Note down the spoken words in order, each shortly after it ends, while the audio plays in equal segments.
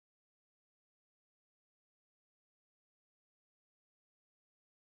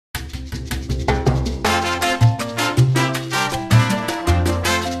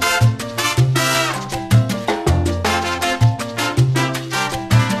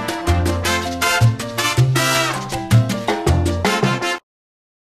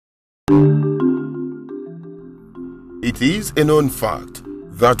It is a known fact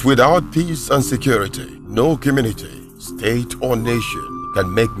that without peace and security, no community, state or nation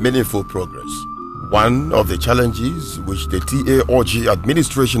can make meaningful progress. One of the challenges which the TAOG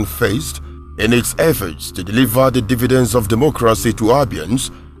administration faced in its efforts to deliver the dividends of democracy to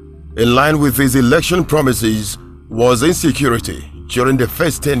Abians, in line with his election promises, was insecurity during the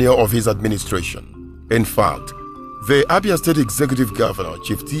first tenure of his administration. In fact, the Abia State Executive Governor,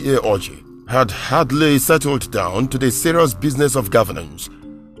 Chief TAOG, had hardly settled down to the serious business of governance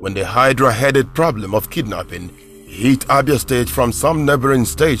when the hydra-headed problem of kidnapping hit Abia State from some neighboring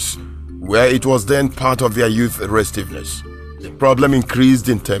states where it was then part of their youth restiveness. The problem increased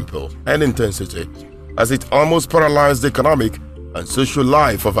in tempo and intensity as it almost paralyzed the economic and social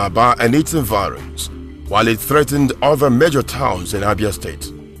life of Abia and its environs, while it threatened other major towns in Abia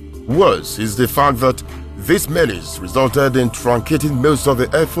State. Worse is the fact that this menace resulted in truncating most of the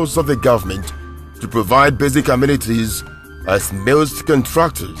efforts of the government to provide basic amenities, as most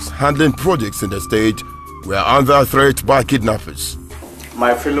contractors handling projects in the state were under threat by kidnappers.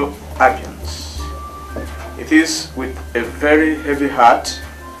 My fellow Abians, it is with a very heavy heart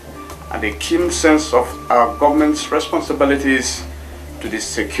and a keen sense of our government's responsibilities to the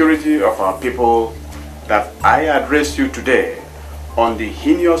security of our people that I address you today on the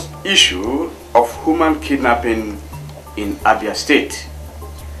heinous issue of human kidnapping in Abia State.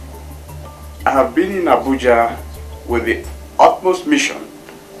 I have been in Abuja with the utmost mission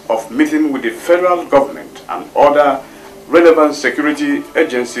of meeting with the federal government and other relevant security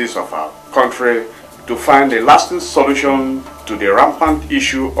agencies of our country to find a lasting solution to the rampant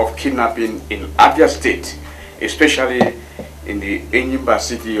issue of kidnapping in Abia State, especially in the Enyimba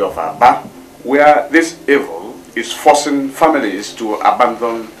city of Aba, where this evil is forcing families to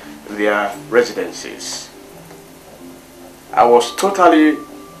abandon their residences. I was totally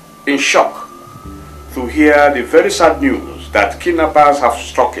in shock to hear the very sad news that kidnappers have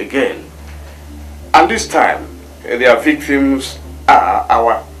struck again, and this time their victims are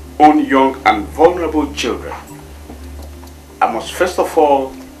our own young and vulnerable children. I must first of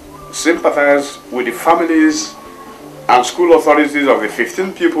all sympathize with the families and school authorities of the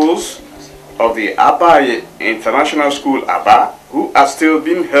 15 pupils of the Abia International School Aba who are still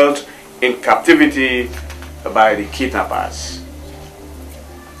being held in captivity by the kidnappers.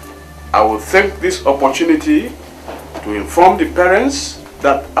 I will take this opportunity to inform the parents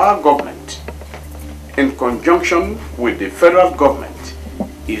that our government, in conjunction with the federal government,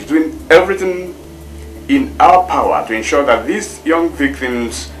 is doing everything in our power to ensure that these young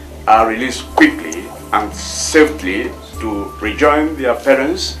victims are released quickly and safely to rejoin their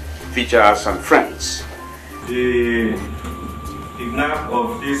parents, teachers and friends. The kidnap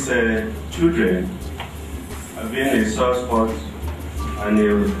of these children have been a sore spot and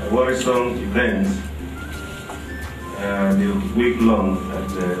a worrisome event the week long that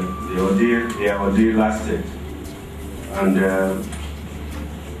the ordeal lasted. And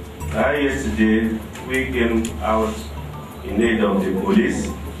yesterday we came out in aid of the police,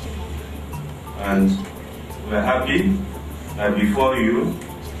 and we're happy that before you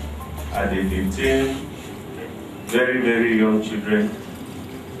are the 15 very, very young children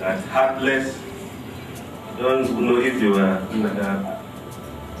that heartless, don't know if they were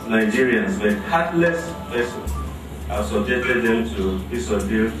Nigerians, but heartless persons have subjected them to this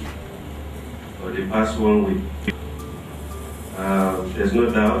ordeal for the past 1 week. There's no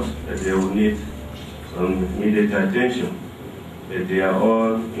doubt that they will need some immediate attention, but they are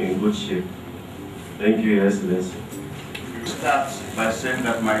all in good shape. Thank you, Your Excellency. Start by saying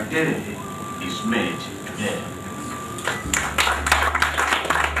that my day is made today.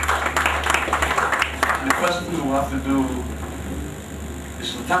 The first thing we have to do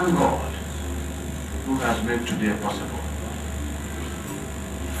is to thank God who has made today possible.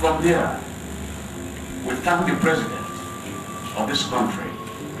 From there, we thank the President of this country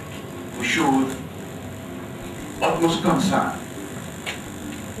who showed utmost concern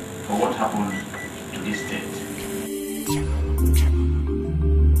for what happened to this state.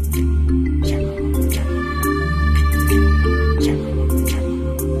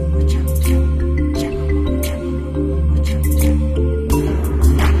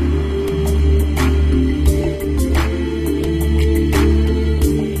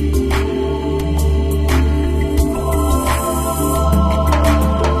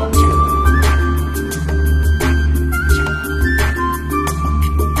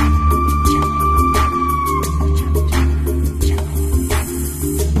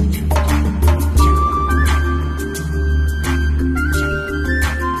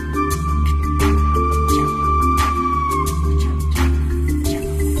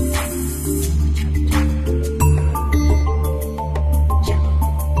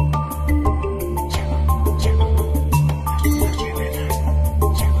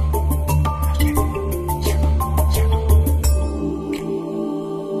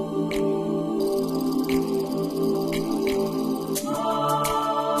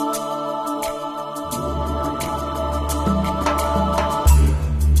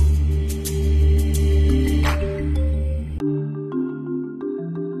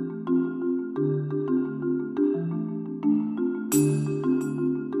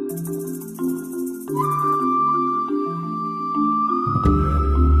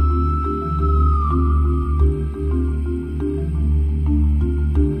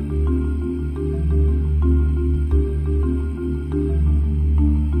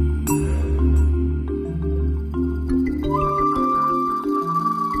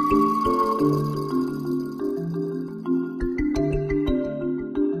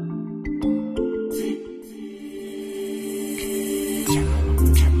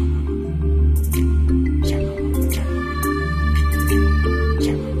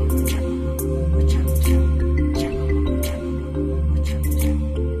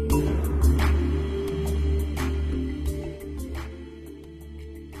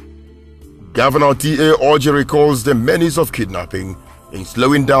 Governor T.A. Orji recalls the menace of kidnapping in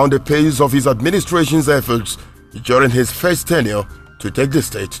slowing down the pace of his administration's efforts during his first tenure to take the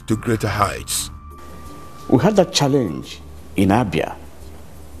state to greater heights. We had that challenge in Abia.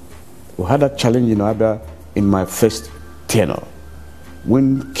 We had that challenge in Abia in my first tenure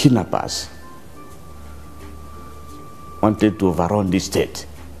when kidnappers wanted to overrun the state,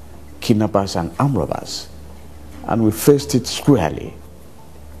 kidnappers and armed robbers, and we faced it squarely.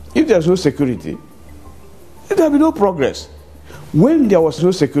 If there's no security, there'll be no progress. When there was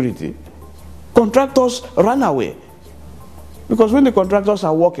no security, contractors ran away. Because when the contractors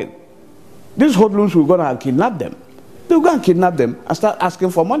are working, these hoodlums will go and kidnap them. They'll go and kidnap them and start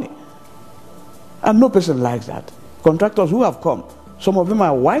asking for money. And no person likes that. Contractors who have come, some of them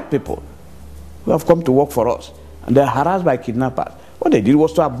are white people who have come to work for us, and they're harassed by kidnappers. What they did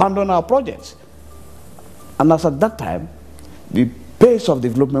was to abandon our projects. And as at that time, the pace of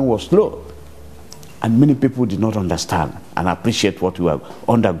development was slow, and many people did not understand and appreciate what we were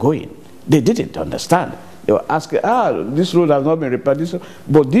undergoing. They didn't understand. They were asking, this road has not been repaired.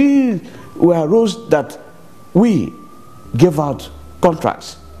 But these were roads that we gave out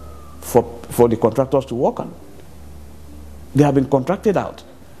contracts for the contractors to work on. They have been contracted out,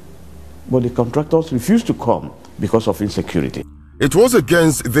 but the contractors refused to come because of insecurity. It was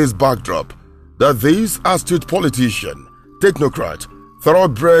against this backdrop that this astute politician, technocrat,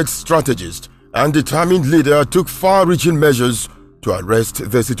 thoroughbred strategist, and determined leader took far-reaching measures to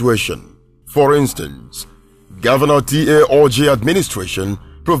arrest the situation. For instance, Governor T.A. Orji administration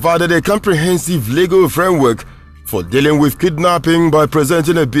provided a comprehensive legal framework for dealing with kidnapping by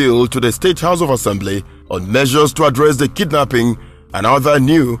presenting a bill to the State House of Assembly on measures to address the kidnapping and other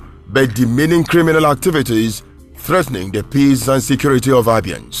new but demeaning criminal activities threatening the peace and security of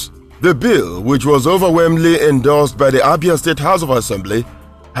Abians. The bill, which was overwhelmingly endorsed by the Abia State House of Assembly,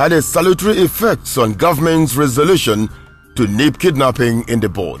 had a salutary effect on government's resolution to nip kidnapping in the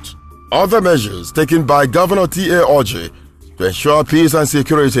bud. Other measures taken by Governor T.A. Orji to ensure peace and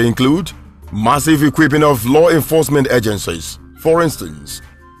security include massive equipping of law enforcement agencies. For instance,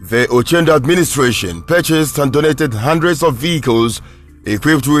 the Ochendo administration purchased and donated hundreds of vehicles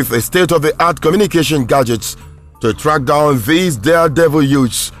equipped with a state-of-the-art communication gadgets to track down these daredevil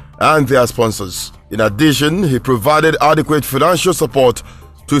youths and their sponsors. In addition, he provided adequate financial support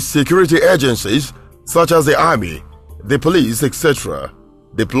to security agencies such as the army, the police, etc.,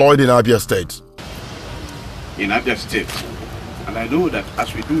 deployed in Abia State. In Abia State, and I know that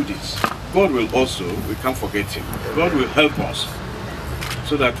as we do this, God will also, we can't forget Him, God will help us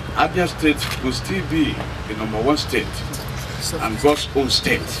so that Abia State will still be the #1 state and God's own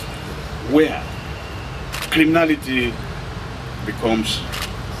state where criminality becomes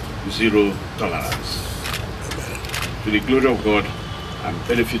zero tolerance. To the glory of God and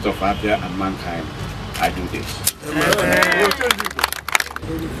benefit of Abia and mankind, I do this.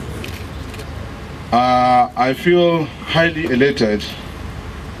 I feel highly elated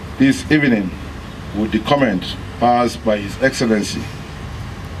this evening with the comment passed by His Excellency.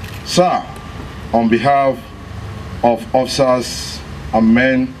 Sir, on behalf of officers and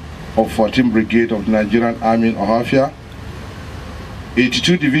men of 14th Brigade of the Nigerian Army in Abia,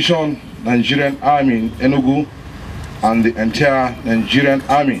 82 Division Nigerian Army in Enugu, and the entire Nigerian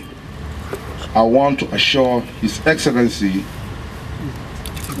Army, I want to assure His Excellency,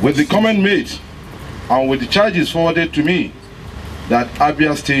 with the comment made and with the charges forwarded to me, that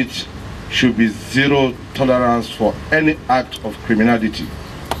Abia State should be zero tolerance for any act of criminality.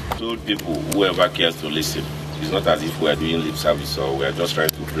 Told people, whoever cares to listen, it's not as if we are doing lip service or we are just trying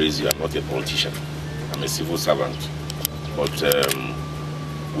to praise you. I'm not a politician. I'm a civil servant. But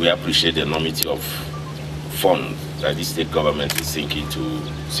we appreciate the enormity of funds that the state government is sinking to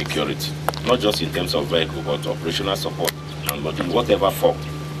security. Not just in terms of vehicle, but operational support, and but in whatever form.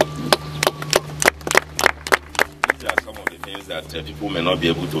 These are some of the things that people may not be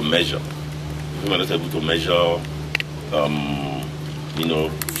able to measure. People may not be able to measure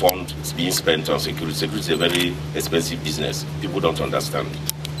funds being spent on security. Security is a very expensive business. People don't understand.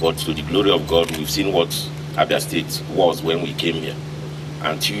 But to the glory of God, we've seen what Abia State was when we came here.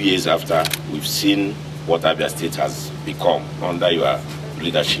 And 2 years after, we've seen what Abia State has become under your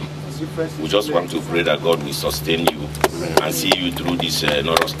leadership. We just want to pray that God will sustain you and see you through these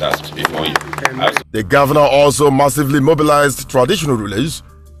enormous tasks before you. The governor also massively mobilized traditional rulers,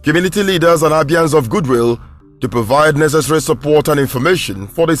 community leaders and Abians of goodwill to provide necessary support and information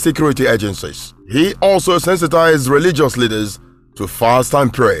for the security agencies. He also sensitized religious leaders to fast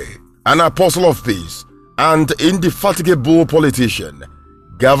and pray. An apostle of peace and indefatigable politician,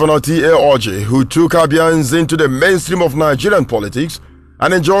 Governor T.A. Orji, who took Abians into the mainstream of Nigerian politics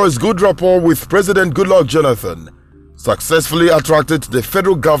and enjoys good rapport with President Goodluck Jonathan, successfully attracted the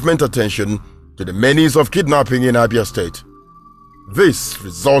federal government attention to the menace of kidnapping in Abia State. This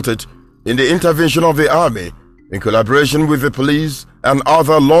resulted in the intervention of the army in collaboration with the police and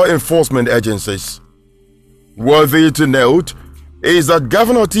other law enforcement agencies. Worthy to note is that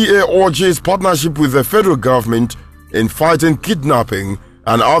Governor T.A. Orji's partnership with the federal government in fighting kidnapping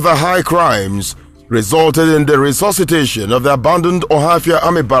and other high crimes resulted in the resuscitation of the abandoned Ohafia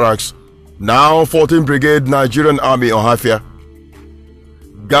Army Barracks, now 14th Brigade Nigerian Army Ohafia.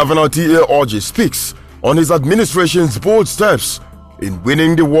 Governor T.A. Orji speaks on his administration's bold steps in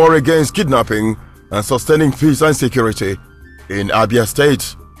winning the war against kidnapping and sustaining peace and security in Abia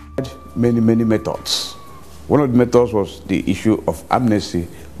State. Many methods. One of the methods was the issue of amnesty,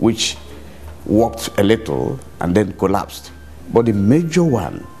 which worked a little and then collapsed. But the major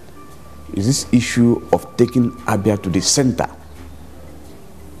one is this issue of taking Abia to the center.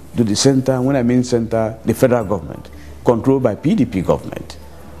 To the center, when I mean center, the federal government, controlled by PDP government.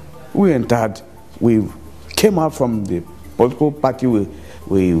 We entered, we came out from the political party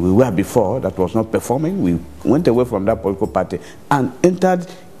we were before that was not performing. We went away from that political party and entered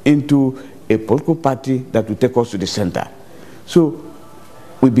into a political party that will take us to the center. So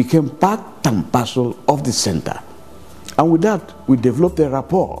we became part and parcel of the center. And with that, we developed a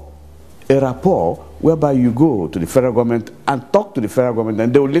rapport whereby you go to the federal government and talk to the federal government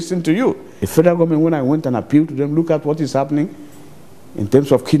and they will listen to you. The federal government, when I went and appealed to them, look at what is happening in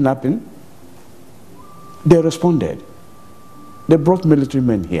terms of kidnapping, they responded. They brought military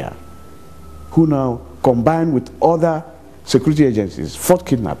men here who now, combined with other security agencies, fought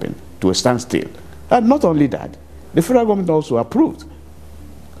kidnapping to a standstill. And not only that, the federal government also approved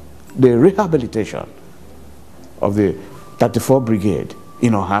the rehabilitation of the 34th Brigade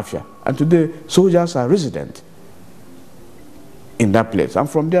in Ohafia. And today, soldiers are resident in that place. And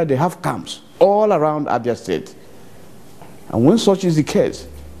from there, they have camps all around Abia State. And when such is the case,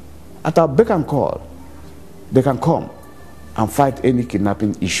 at our beck and call, they can come and fight any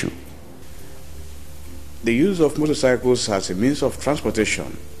kidnapping issue. The use of motorcycles as a means of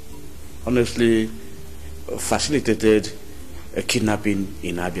transportation honestly facilitated a kidnapping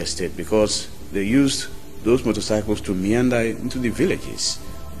in Abia State because they used those motorcycles to meander into the villages.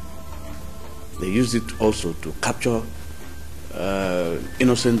 They used it also to capture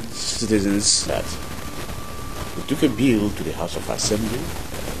innocent citizens. That we took a bill to the House of Assembly,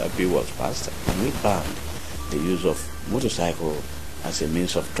 that bill was passed, and we banned the use of motorcycle as a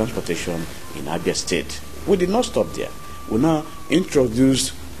means of transportation in Abia State. We did not stop there. We now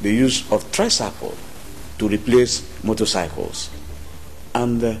introduced the use of tricycle to replace motorcycles.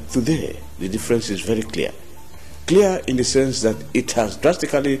 And today, the difference is very clear. Clear in the sense that it has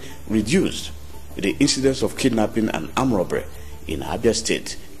drastically reduced the incidence of kidnapping and armed robbery in Abia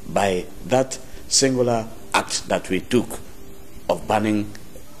State by that singular act that we took of banning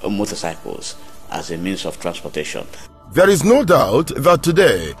motorcycles as a means of transportation. There is no doubt that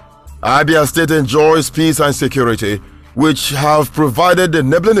today, Abia State enjoys peace and security, which have provided the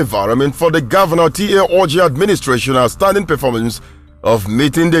enabling environment for the Governor T.A. Orji administration outstanding performance of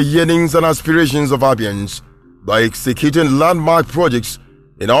meeting the yearnings and aspirations of Abians by executing landmark projects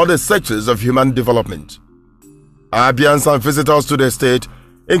in all the sectors of human development. Abians and visitors to the state,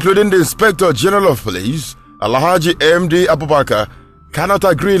 including the Inspector General of Police, Alhaji M.D. Abubakar, cannot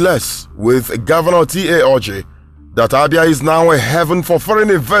agree less with Governor T.A. Orji that Abia is now a haven for foreign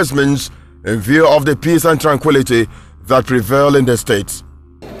investments in view of the peace and tranquility that prevail in the state.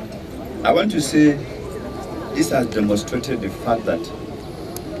 I want to say this has demonstrated the fact that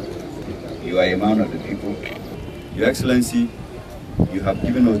you are a man of the people. Your Excellency, you have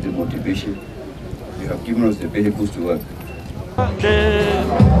given us the motivation, you have given us the vehicles to work.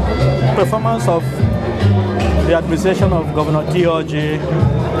 The performance of the administration of Governor T. Orji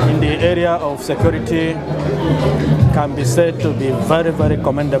in the area of security can be said to be very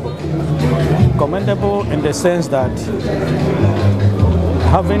commendable. Commendable in the sense that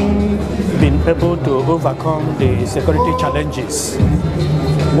having been able to overcome the security challenges,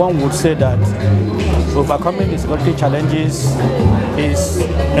 one would say that overcoming the security challenges is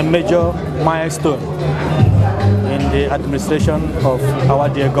a major milestone in the administration of our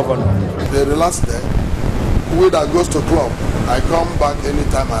dear governor. They relax there. We that goes to club, I come back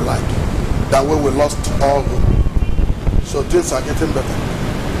anytime I like. That way we lost all hope. So things are getting better.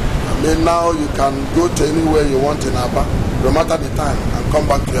 I mean, now you can go to anywhere you want in Abia, no matter the time, and come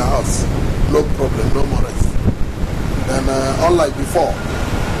back to your house. No problem, no more rest. And unlike before,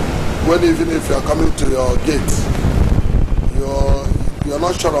 when even if you are coming to your gate, you're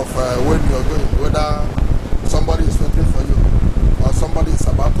not sure of when you're going, whether somebody is waiting for you or somebody is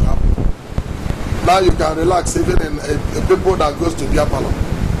Now you can relax even in people that goes to Abia Palo.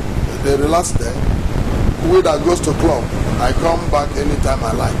 They relax there. We that goes to club, I come back anytime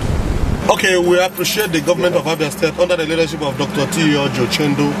I like. Okay, we appreciate the government of Abia State under the leadership of Dr.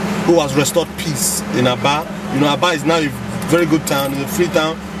 Ochendo, who has restored peace in Abia. You know, Abia is now a very good town, it's a free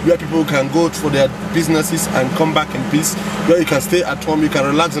town where people can go for their businesses and come back in peace, where you can stay at home, you can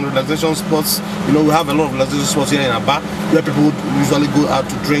relax in relaxation spots. You know, we have a lot of relaxation spots here in Abia where people usually go out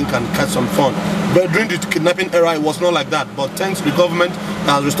to drink and catch some fun. But during the kidnapping era, it was not like that. But thanks to the government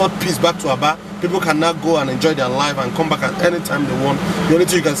that has restored peace back to Abia, people can now go and enjoy their life and come back at any time they want. The only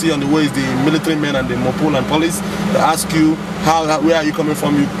thing you can see on the way is the military men and the mopol and police. They ask you, where are you coming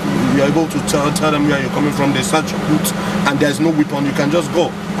from? You are able to tell them where you're coming from. They search your boots and there's no weapon. You can just go.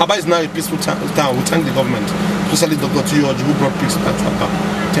 Abia is now a peaceful town. We thank the government, especially Dr. T.O. who brought peace back to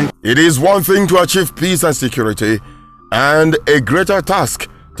Abia. It is one thing to achieve peace and security and a greater task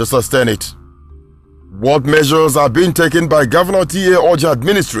to sustain it. What measures are being taken by Governor T.A. Oja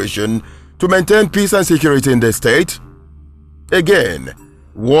administration to maintain peace and security in the state? Again,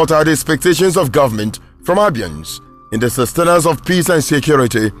 what are the expectations of government from Abians in the sustenance of peace and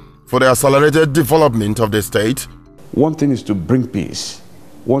security for the accelerated development of the state? One thing is to bring peace.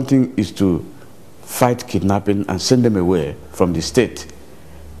 One thing is to fight kidnapping and send them away from the state.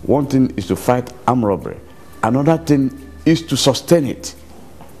 One thing is to fight armed robbery. Another thing is to sustain it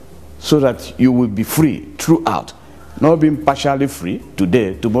so that you will be free throughout. Not being partially free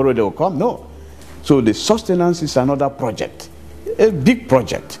today, tomorrow they will come. No. So the sustenance is another project, a big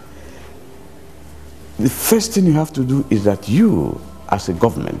project. The first thing you have to do is that you, as a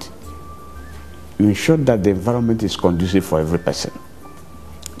government, you ensure that the environment is conducive for every person.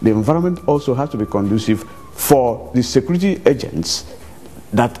 The environment also has to be conducive for the security agents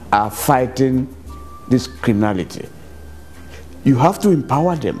that are fighting this criminality. You have to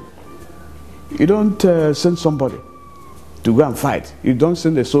empower them. You don't send somebody to go and fight. You don't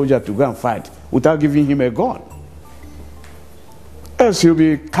send a soldier to go and fight without giving him a gun. Else he'll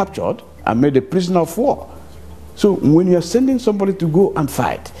be captured and made a prisoner of war. So when you're sending somebody to go and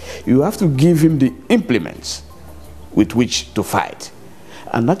fight, you have to give him the implements with which to fight.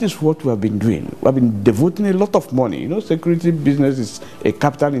 And that is what we have been doing. We have been devoting a lot of money. You know, security business is a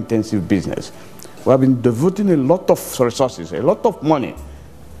capital-intensive business. We have been devoting a lot of resources, a lot of money,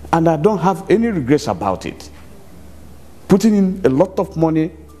 and I don't have any regrets about it. Putting in a lot of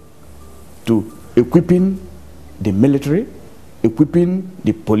money to equipping the military, equipping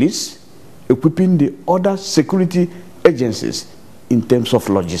the police, equipping the other security agencies in terms of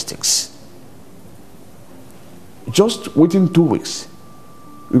logistics. Just within 2 weeks,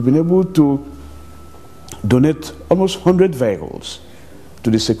 we've been able to donate almost 100 vehicles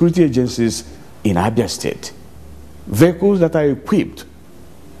to the security agencies in Abia State. Vehicles that are equipped.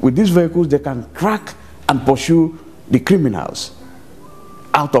 With these vehicles, they can track and pursue the criminals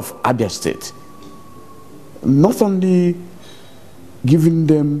out of Abia State. Not only giving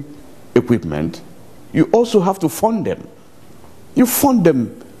them equipment, you also have to fund them. You fund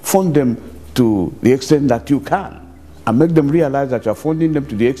them to the extent that you can, and make them realize that you are funding them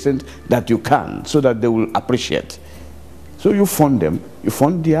to the extent that you can, so that they will appreciate. So you fund them. You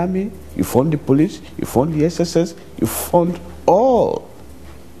fund the army, you fund the police, you fund the SSS, you fund all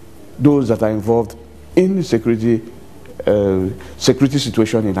those that are involved in the security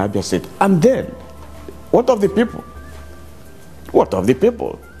situation in Abia State. And then, what of the people? What of the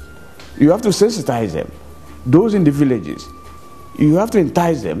people? You have to sensitize them. Those in the villages, you have to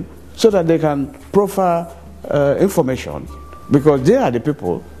entice them so that they can proffer information, because they are the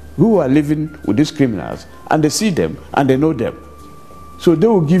people who are living with these criminals, and they see them and they know them. So they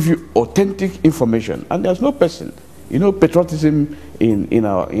will give you authentic information, and there's no person. You know, patriotism in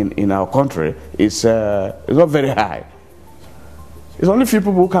our country is not very high. It's only few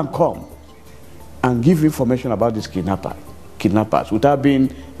people who can come and give information about these kidnappers without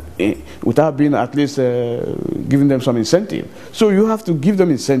being at least giving them some incentive. So you have to give them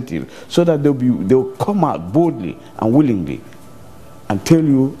incentive so that they'll come out boldly and willingly and tell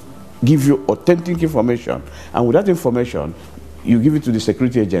you, give you authentic information, and with that information you give it to the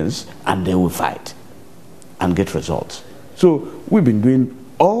security agents and they will fight and get results. So we've been doing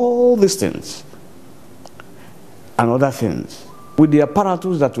all these things and other things with the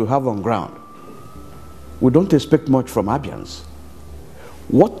apparatus that we have on ground. We don't expect much from Abians.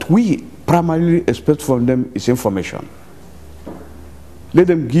 What we primarily expect from them is information. Let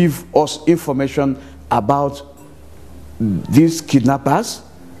them give us information about these kidnappers,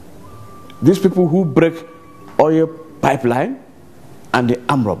 these people who break oil pipeline, and the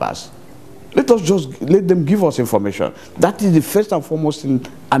armed robbers. Let us just let them give us information. That is the first and foremost thing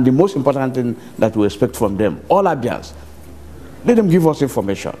and the most important thing that we expect from them. All Abians, let them give us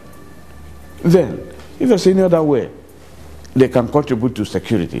information. Then, if there's any other way, they can contribute to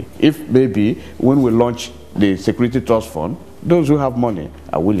security. If maybe when we launch the Security Trust Fund, those who have money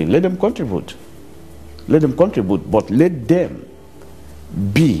are willing, let them contribute. Let them contribute, but let them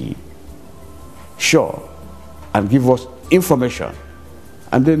be sure and give us information.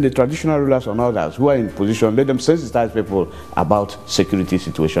 And then the traditional rulers and others who are in position, let them sensitize people about security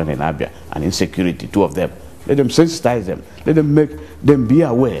situation in Abia and insecurity, two of them. Let them sensitize them. Let them make them be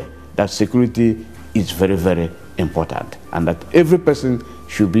aware that security is very, very important and that every person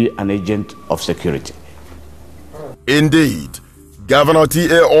should be an agent of security. Indeed, Governor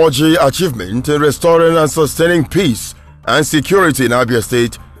T.A. Orji's achievement in restoring and sustaining peace and security in Abia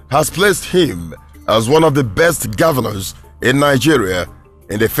State has placed him as one of the best governors in Nigeria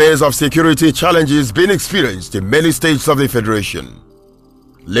in the face of security challenges being experienced in many states of the Federation.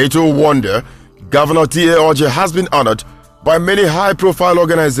 Little wonder, Governor T.A. Orji has been honored by many high-profile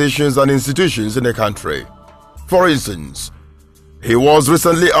organizations and institutions in the country. For instance, he was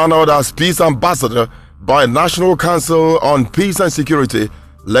recently honored as Peace Ambassador by National Council on Peace and Security,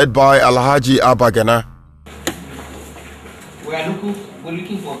 led by Alhaji Abagana. We're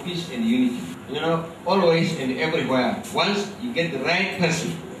looking for peace and unity. You know, always and everywhere. Once you get the right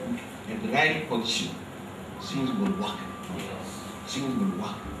person and the right position, things will work. Things will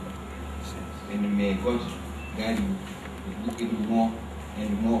work. And may God guide you even more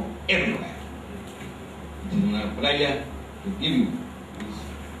and more everywhere. It is my pleasure to give you this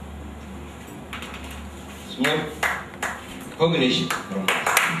small recognition from us.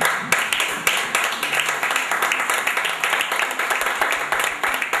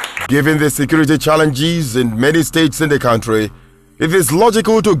 Given the security challenges in many states in the country, it is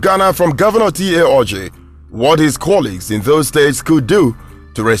logical to garner from Governor T.A. Orji what his colleagues in those states could do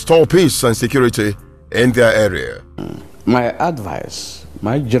to restore peace and security in their area. My advice,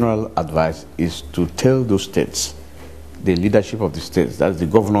 my general advice is to tell those states, the leadership of the states, that's the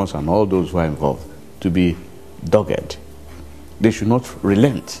governors and all those who are involved, to be dogged. They should not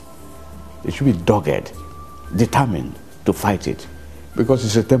relent. They should be dogged, determined to fight it. Because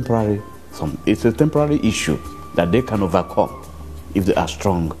it's a temporary issue that they can overcome if they are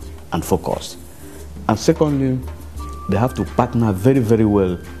strong and focused. And secondly, they have to partner very, very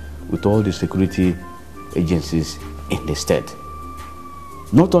well with all the security agencies in the state.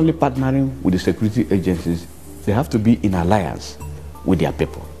 Not only partnering with the security agencies, they have to be in alliance with their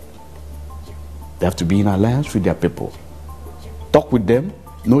people. They have to be in alliance with their people. Talk with them,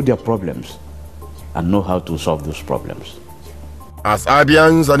 know their problems, and know how to solve those problems. As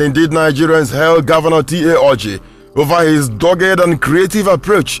Abians and indeed Nigerians hail Governor T.A. Orji over his dogged and creative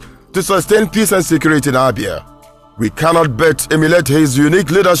approach to sustain peace and security in Abia, we cannot but emulate his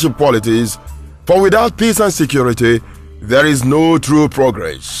unique leadership qualities, for without peace and security, there is no true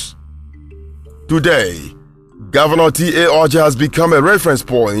progress. Today, Governor T.A. Orji has become a reference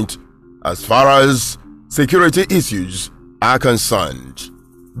point as far as security issues are concerned.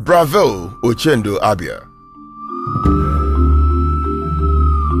 Bravo, Ochendo, Abia.